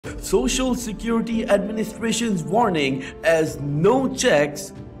Social Security Administration's warning as no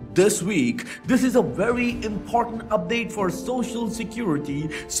checks this week. This is a very important update for Social Security,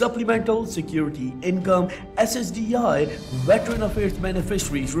 Supplemental Security Income, SSDI, Veteran Affairs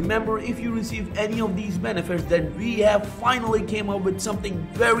beneficiaries. Remember, if you receive any of these benefits, then we have finally came up with something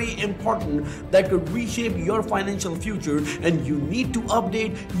very important that could reshape your financial future, and you need to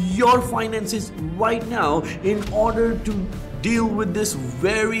update your finances right now in order to deal with this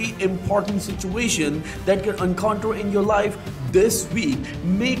very important situation that can encounter in your life this week.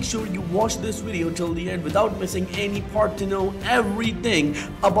 Make sure you watch this video till the end without missing any part to know everything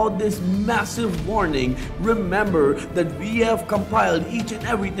about this massive warning. Remember that we have compiled each and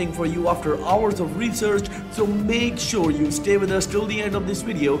everything for you after hours of research, so make sure you stay with us till the end of this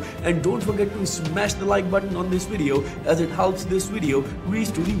video, and don't forget to smash the like button on this video as it helps this video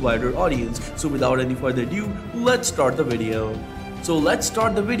reach to the wider audience. So without any further ado, let's start the video. So let's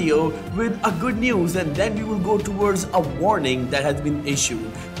start the video with a good news, and then we will go towards a warning that has been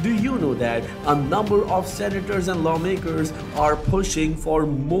issued. Do you know that a number of senators and lawmakers are pushing for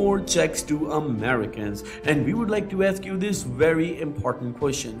more checks to Americans? And we would like to ask you this very important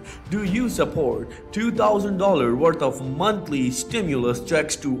question. Do you support $2,000 worth of monthly stimulus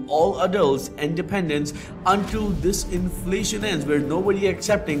checks to all adults and dependents until this inflation ends, where nobody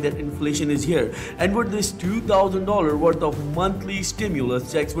accepting that inflation is here? And would this $2,000 worth of monthly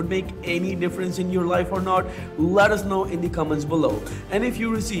stimulus checks would make any difference in your life or not? Let us know in the comments below. And if you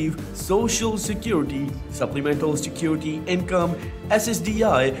receive Social Security, Supplemental Security Income,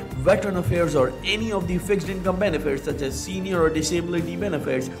 SSDI, Veteran Affairs, or any of the fixed income benefits such as senior or disability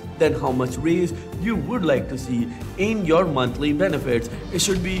benefits, then how much raise you would like to see in your monthly benefits? It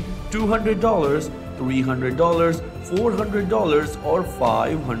should be $200, $300, $400, or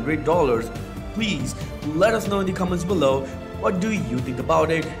 $500. Please let us know in the comments below. What do you think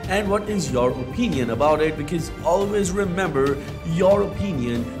about it, and what is your opinion about it? Because always remember, your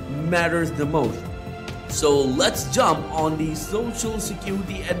opinion matters the most. So let's jump on the Social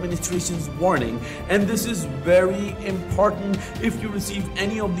Security Administration's warning, and this is very important. If you receive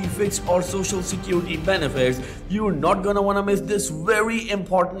any of the fixed or Social Security benefits, you're not gonna wanna miss this very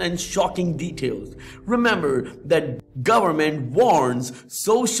important and shocking details. Remember that government warns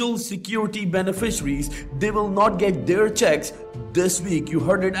Social Security beneficiaries they will not get their checks this week. You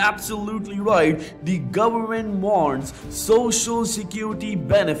heard it absolutely right. The government warns Social Security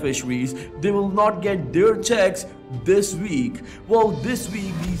beneficiaries they will not get their checks this week. Well, this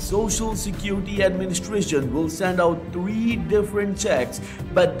week the Social Security Administration will send out 3 different checks,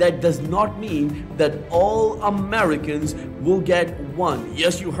 but that does not mean that all Americans will get one.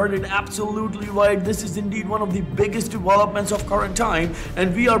 Yes, you heard it absolutely right. This is indeed one of the biggest developments of current time,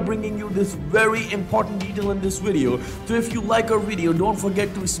 and we are bringing you this very important detail in this video. So if you like our video, don't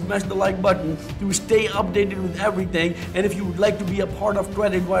forget to smash the like button to stay updated with everything. And if you would like to be a part of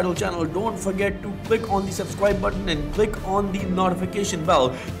Credit Vital channel, don't forget to click on the subscribe button and click on the notification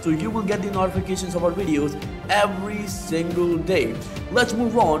bell, so you will get the notifications of our videos every single day. Let's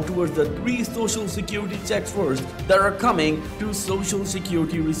move on towards the 3 Social Security checks first that are coming to Social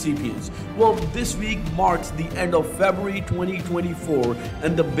Security recipients. Well, this week marks the end of February 2024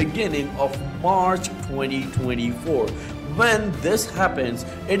 and the beginning of March 2024. When this happens,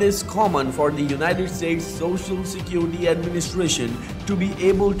 it is common for the United States Social Security Administration to be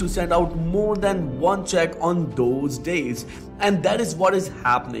able to send out more than one check on those days. And that is what is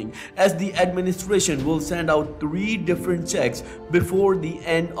happening, as the administration will send out 3 different checks before the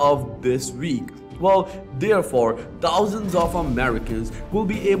end of this week. Well, therefore, thousands of Americans will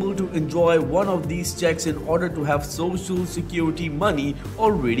be able to enjoy one of these checks in order to have Social Security money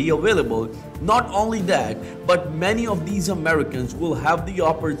already available. Not only that, but many of these Americans will have the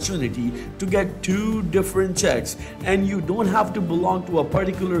opportunity to get 2 different checks, and you don't have to belong to a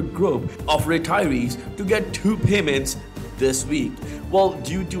particular group of retirees to get 2 payments this week. Well,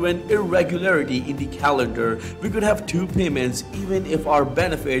 due to an irregularity in the calendar, we could have 2 payments even if our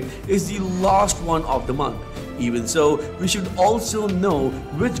benefit is the last one of the month. Even so, we should also know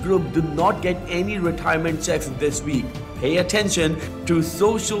which group do not get any retirement checks this week. Pay attention to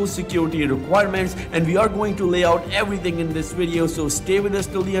Social Security requirements, and we are going to lay out everything in this video, so stay with us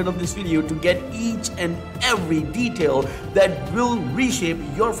till the end of this video to get each and every detail that will reshape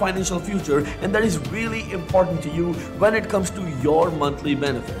your financial future, and that is really important to you when it comes to your monthly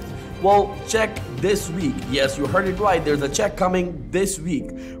benefits. Well, check this week. Yes, you heard it right. There's a check coming this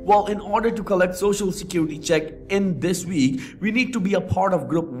week. Well, in order to collect Social Security check in this week, we need to be a part of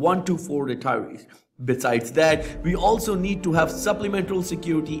group 1 to 4 retirees. Besides that, we also need to have supplemental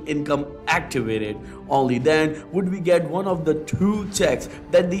security income activated. Only then would we get one of the 2 checks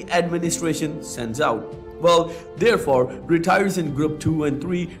that the administration sends out. Well, therefore, retirees in Group 2 and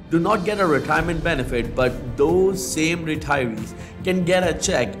 3 do not get a retirement benefit, but those same retirees can get a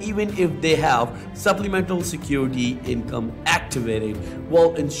check even if they have supplemental security income activated.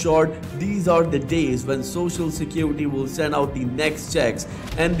 Well, in short, these are the days when Social Security will send out the next checks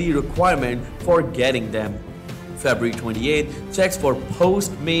and the requirement for getting them. February 28th, checks for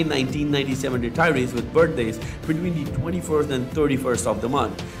post-May 1997 retirees with birthdays between the 21st and 31st of the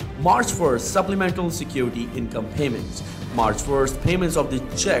month. March 1st, supplemental security income payments. March 1st, payments of the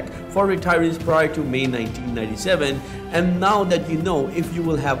check for retirees prior to May 1997. And now that you know if you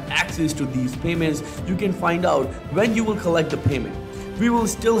will have access to these payments, you can find out when you will collect the payment. We will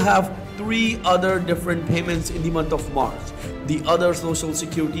still have 3 other different payments in the month of March. The other Social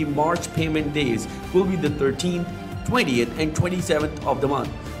Security March payment days will be the 13th, 20th and 27th of the month.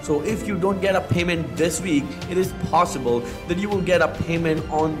 So if you don't get a payment this week, it is possible that you will get a payment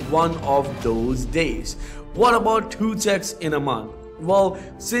on one of those days. What about 2 checks in a month? Well,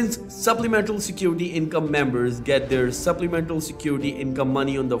 since supplemental security income members get their supplemental security income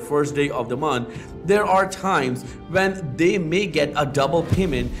money on the first day of the month, there are times when they may get a double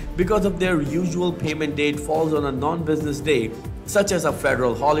payment because of their usual payment date falls on a non-business day, such as a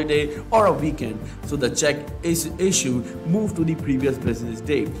federal holiday or a weekend. So the check is issued moved to the previous business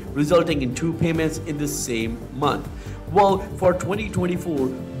day, resulting in 2 payments in the same month. Well, for 2024,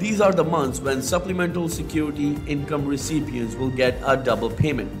 these are the months when supplemental security income recipients will get a double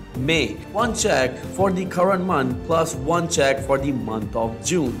payment. May, 1 check for the current month plus 1 check for the month of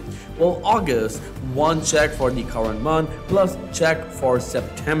June. Well, August, 1 check for the current month plus check for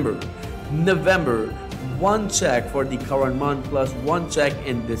September. November, 1 check for the current month plus 1 check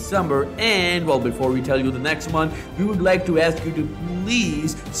in December. And well, before we tell you the next month, we would like to ask you to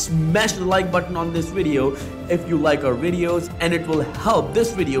please smash the like button on this video if you like our videos, and it will help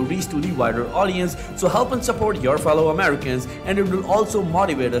this video reach to the wider audience. So help and support your fellow Americans, and it will also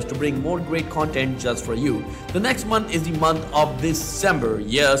motivate us to bring more great content just for you. The next month is the month of December.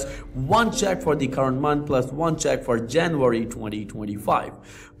 Yes, 1 check for the current month plus 1 check for January 2025.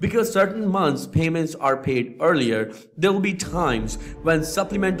 Because certain months payments are paid earlier, there will be times when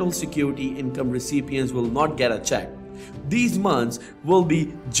supplemental security income recipients will not get a check. These months will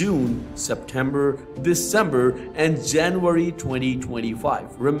be June, September, December, and January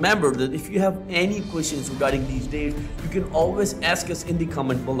 2025. Remember that if you have any questions regarding these dates, you can always ask us in the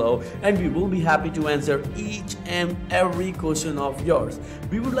comment below, and we will be happy to answer each and every question of yours.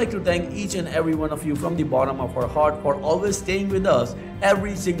 We would like to thank each and every one of you from the bottom of our heart for always staying with us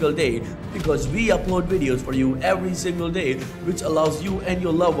every single day, because we upload videos for you every single day, which allows you and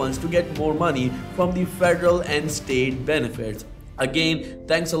your loved ones to get more money from the federal and state benefits. Again,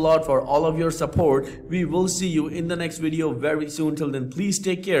 thanks a lot for all of your support. We will see you in the next video very soon. Till then, please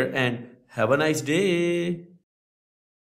take care and have a nice day.